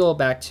 Yeah, let me go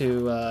back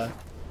to,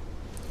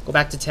 go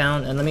back to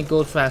town, and let me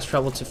go fast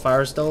travel to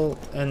Firesdale,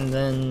 and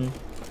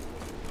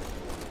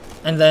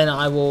then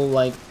I will,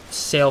 like,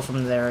 sail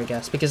from there, I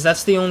guess. Because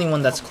that's the only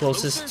one that's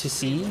closest to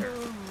sea.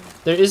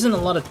 There isn't a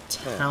lot of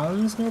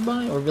towns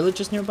nearby, or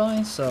villages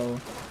nearby, so...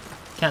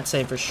 Can't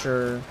say for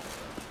sure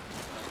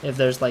if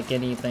there's, like,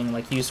 anything,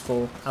 like,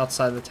 useful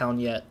outside the town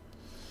yet.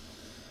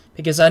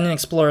 Because I didn't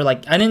explore,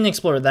 like, I didn't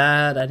explore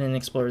that, I didn't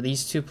explore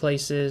these 2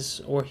 places,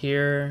 or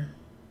here.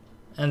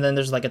 And then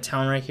there's, like, a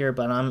town right here,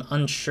 but I'm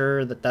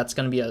unsure that that's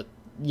gonna be a...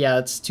 Yeah,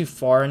 it's too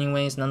far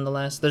anyways,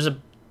 nonetheless. There's a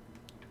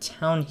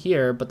town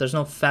here, but there's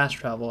no fast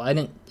travel. I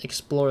didn't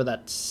explore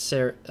that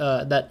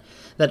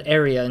that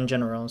area in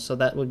general, so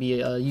that would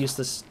be a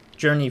useless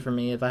journey for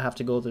me if I have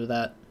to go through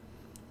that.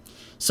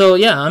 So,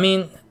 yeah, I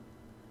mean...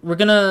 We're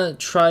gonna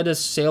try to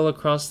sail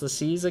across the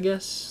seas, I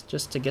guess,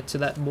 just to get to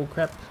that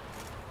bullcrap.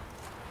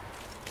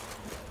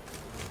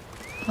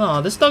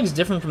 Oh, this dog's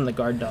different from the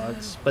guard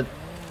dogs, but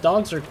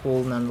dogs are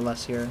cool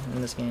nonetheless here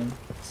in this game.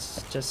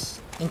 It's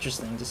just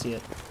interesting to see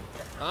it.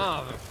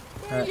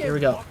 Alright, here we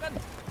go.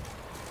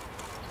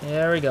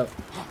 There we go.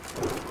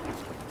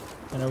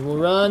 And we'll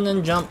run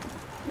and jump.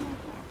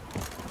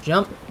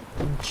 Jump.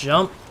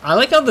 Jump. I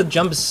like how the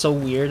jump is so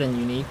weird and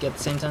unique at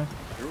the same time.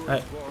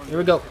 Alright, here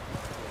we go.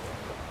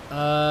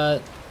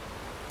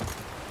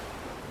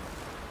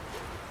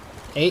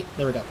 8,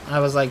 there we go. I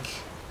was like,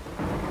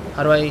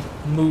 how do I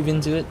move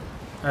into it?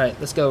 Alright,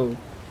 let's go.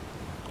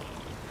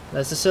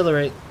 Let's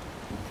accelerate.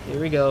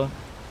 Here we go.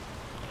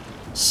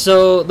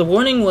 So the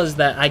warning was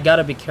that I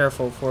gotta be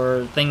careful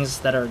for things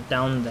that are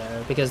down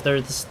there, because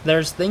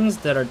there's things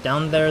that are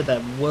down there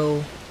that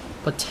will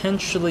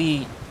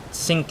potentially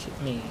sink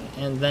me,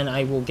 and then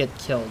I will get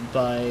killed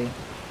by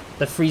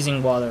the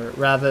freezing water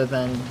rather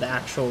than the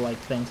actual like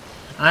things.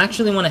 I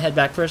actually want to head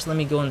back first. Let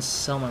me go and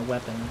sell my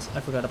weapons. I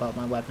forgot about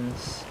my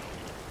weapons.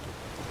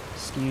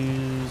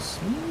 Excuse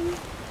me.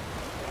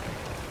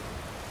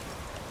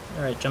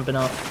 Alright, jumping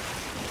off.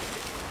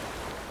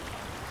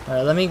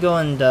 Alright, let me go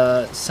and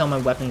sell my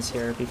weapons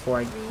here before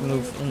I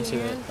move into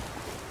it.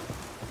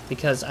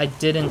 Because I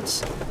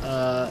didn't,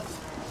 How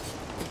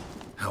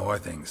are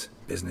things?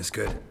 Business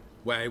good?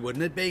 Why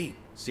wouldn't it be,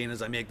 seeing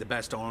as I make the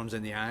best arms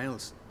in the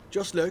Isles?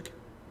 Just look.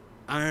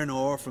 Iron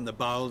ore from the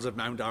bowels of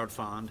Mount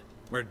Ardfand,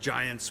 where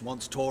giants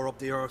once tore up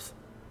the earth.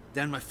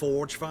 Then my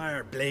forge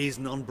fire,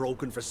 blazing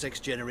unbroken for 6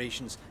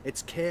 generations,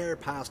 its care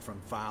passed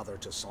from father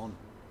to son.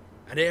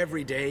 And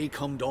every day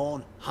come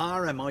dawn,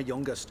 Hara, my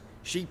youngest,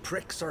 she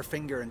pricks her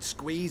finger and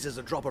squeezes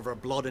a drop of her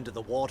blood into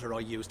the water I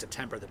use to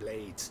temper the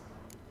blades.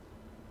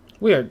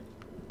 Weird,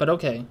 but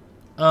okay.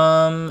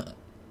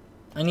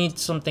 I need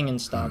something in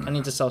stock. I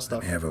need to sell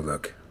stuff. Let me have a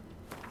look.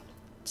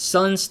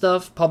 Selling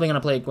stuff. Probably gonna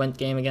play a Gwent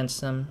game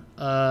against them.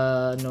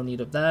 No need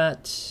of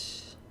that.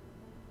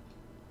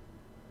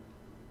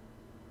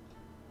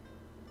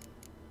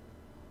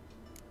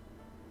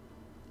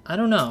 I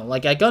don't know.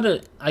 Like I got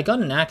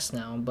an axe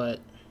now, but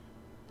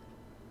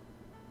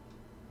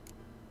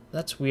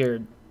that's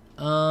weird.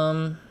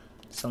 Selling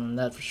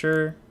that for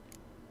sure.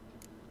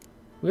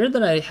 Weird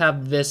that I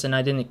have this and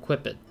I didn't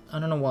equip it. I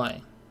don't know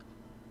why.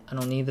 I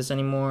don't need this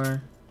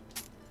anymore.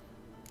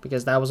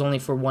 Because that was only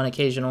for one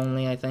occasion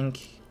only, I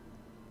think.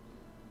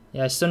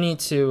 Yeah, I still need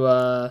to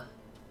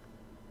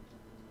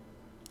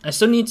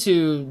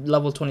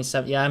level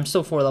 27. Yeah, I'm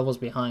still 4 levels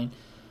behind.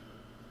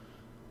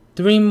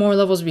 3 more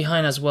levels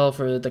behind as well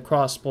for the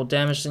crossbow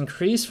damage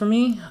increase for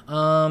me.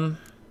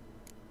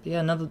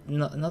 Yeah,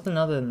 nothing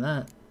other than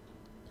that.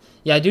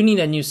 Yeah, I do need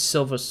a new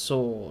silver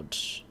sword.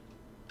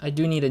 I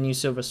do need a new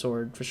silver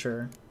sword for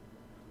sure.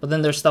 But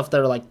then there's stuff that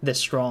are like this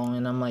strong,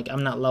 and I'm like,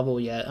 I'm not level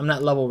yet. I'm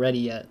not level ready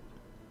yet.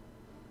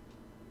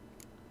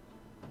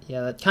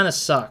 Yeah, that kind of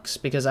sucks,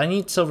 because I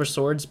need silver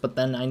swords, but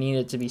then I need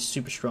it to be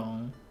super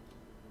strong.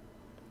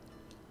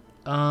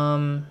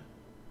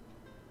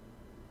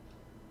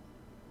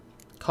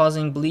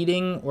 Causing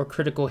bleeding or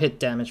critical hit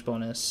damage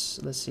bonus.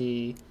 Let's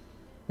see.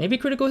 Maybe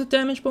critical hit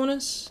damage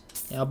bonus?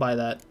 Yeah, I'll buy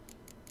that.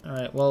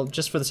 Alright, well,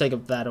 just for the sake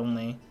of that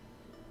only.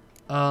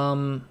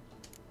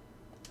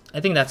 I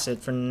think that's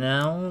it for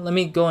now. Let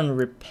me go and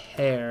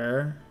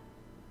repair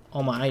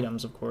all my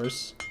items, of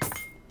course.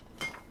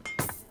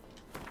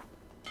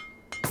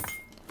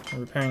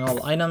 I'm repairing all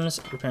the items,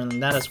 repairing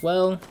that as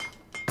well.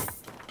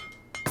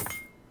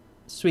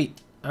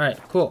 Sweet. Alright,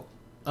 cool.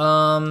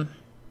 Alright,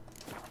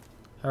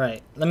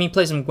 let me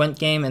play some Gwent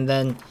game, and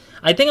then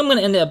I think I'm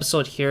gonna end the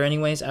episode here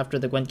anyways after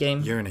the Gwent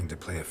game. Yearning to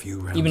play a few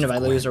rounds. Even if I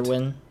lose or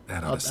Gwent. win.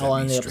 That I'll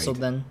end the episode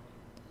then.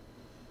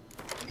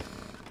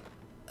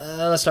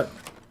 Let's start.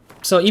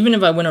 So even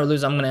if I win or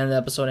lose, I'm gonna end the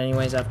episode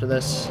anyways after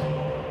this.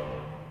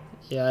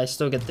 Yeah, I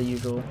still get the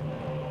usual.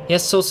 He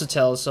has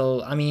Sosatel,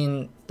 so I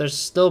mean, there's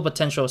still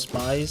potential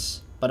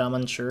spies, but I'm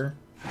unsure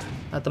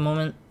at the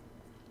moment.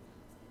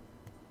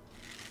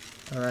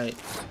 Alright.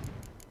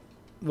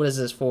 What is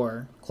this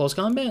for? Close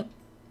combat?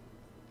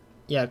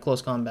 Yeah,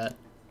 close combat.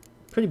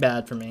 Pretty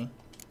bad for me.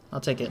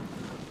 I'll take it.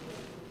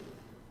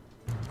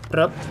 Put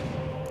up.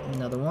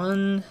 Another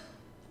one.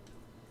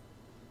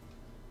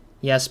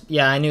 Yes,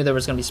 yeah, I knew there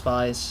was gonna be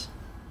spies.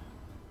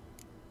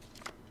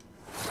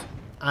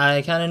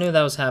 I kinda knew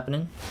that was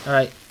happening.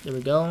 Alright, there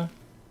we go.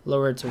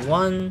 Lower it to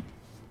 1.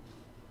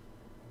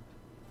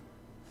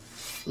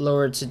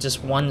 Lower it to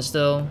just 1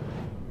 still.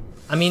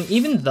 I mean,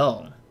 even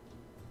though,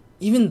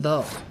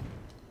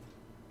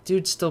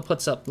 dude still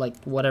puts up,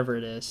 like, whatever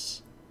it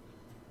is.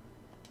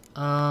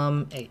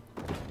 8.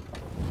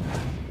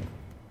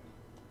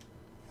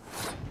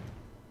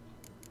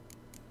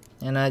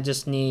 And I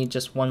just need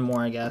just 1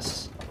 more, I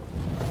guess.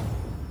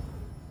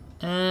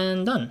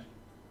 And done.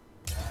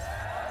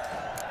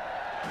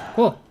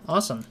 Cool,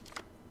 awesome.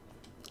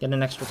 Get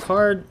an extra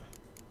card.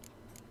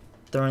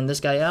 Throwing this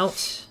guy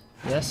out.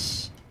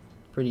 Yes,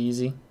 pretty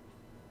easy.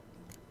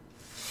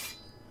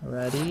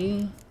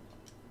 Alrighty.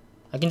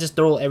 I can just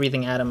throw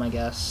everything at him, I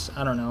guess.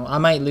 I don't know. I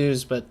might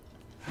lose, but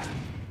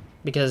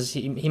because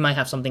he might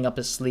have something up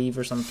his sleeve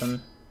or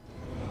something.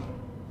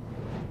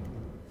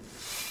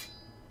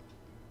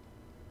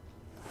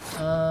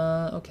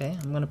 Okay,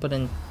 I'm gonna put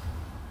in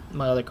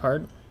my other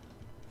card.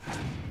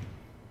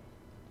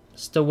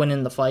 Still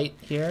winning the fight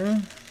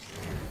here.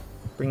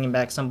 Bringing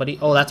back somebody.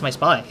 Oh, that's my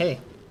spy. Hey.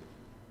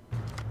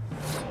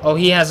 Oh,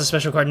 he has a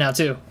special card now,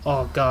 too.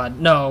 Oh, God.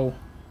 No.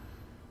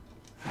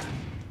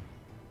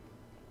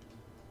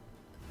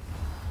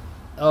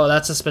 Oh,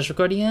 that's a special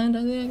card he had,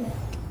 I think?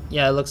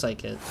 Yeah, it looks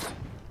like it.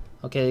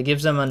 Okay, it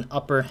gives him an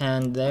upper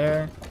hand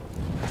there.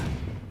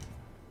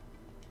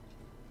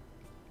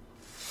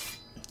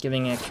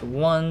 Giving extra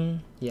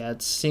 1. Yeah,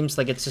 it seems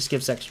like it just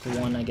gives extra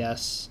 1, I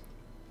guess.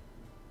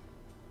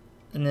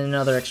 And then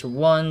another extra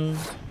 1.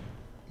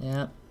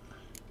 Yeah.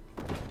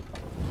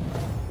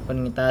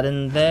 Putting that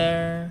in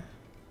there.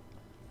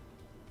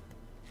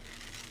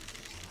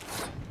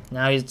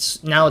 Now it's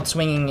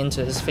swinging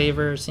into his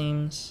favor, it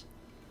seems.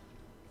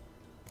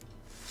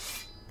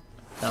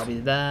 That'll be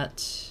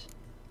that.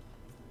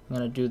 I'm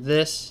gonna do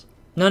this.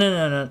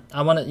 No.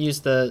 I want to use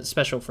the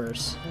special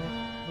first.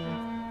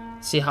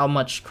 See how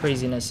much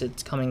craziness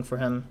it's coming for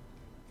him.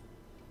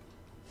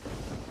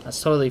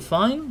 That's totally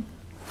fine.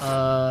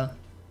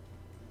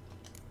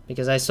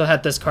 Because I still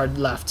had this card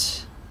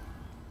left.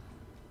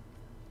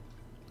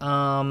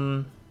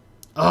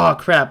 Oh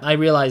crap! I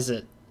realize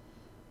it.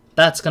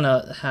 That's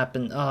gonna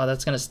happen. Oh,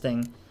 that's gonna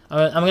sting.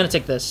 I'm gonna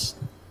take this.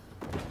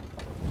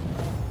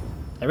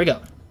 There we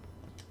go.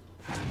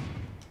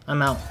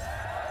 I'm out.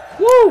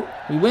 Woo!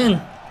 We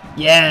win.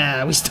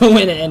 Yeah, we still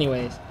win it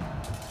anyways.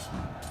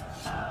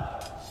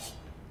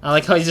 I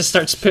like how he just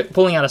starts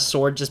pulling out a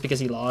sword just because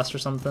he lost or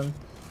something.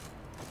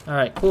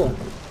 Alright, cool.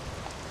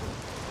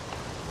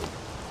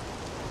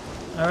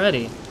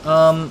 Alrighty.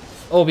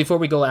 Oh, before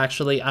we go,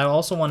 actually, I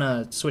also want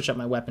to switch up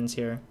my weapons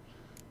here.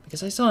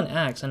 Because I saw an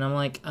axe, and I'm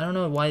like, I don't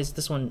know why is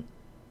this one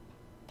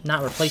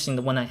not replacing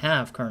the one I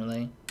have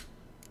currently.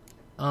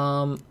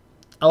 I'll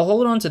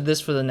hold on to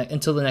this for the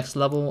until the next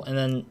level, and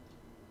then,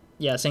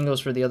 yeah, same goes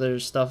for the other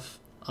stuff.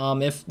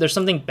 If there's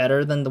something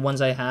better than the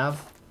ones I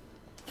have,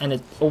 and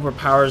it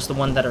overpowers the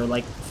one that are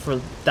like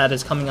that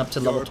is coming up to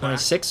level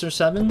 26 or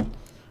 7,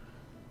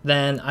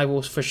 then I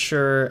will for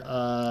sure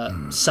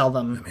sell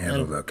them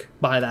and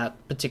buy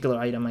that particular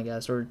item, I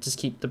guess, or just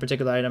keep the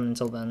particular item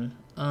until then.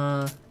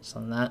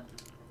 Selling that.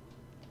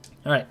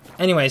 Alright,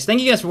 anyways, thank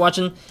you guys for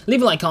watching.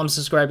 Leave a like, comment,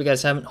 subscribe if you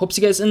guys haven't. Hope to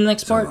see you guys in the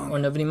next part, or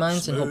nobody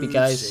minds, and hope you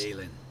guys...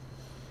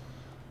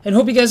 And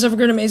hope you guys have a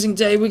great, amazing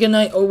day, week, and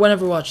night, or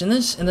whenever watching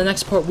this. In the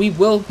next part, we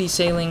will be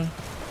sailing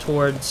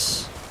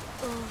towards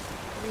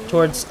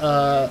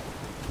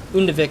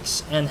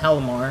Undvik and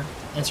Halmar,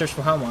 and search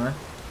for Halmar.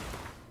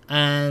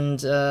 And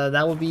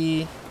that will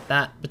be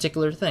that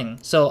particular thing.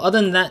 So other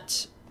than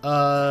that,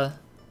 yeah,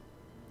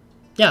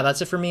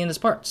 that's it for me in this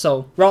part.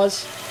 So,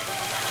 Roz,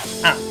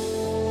 out.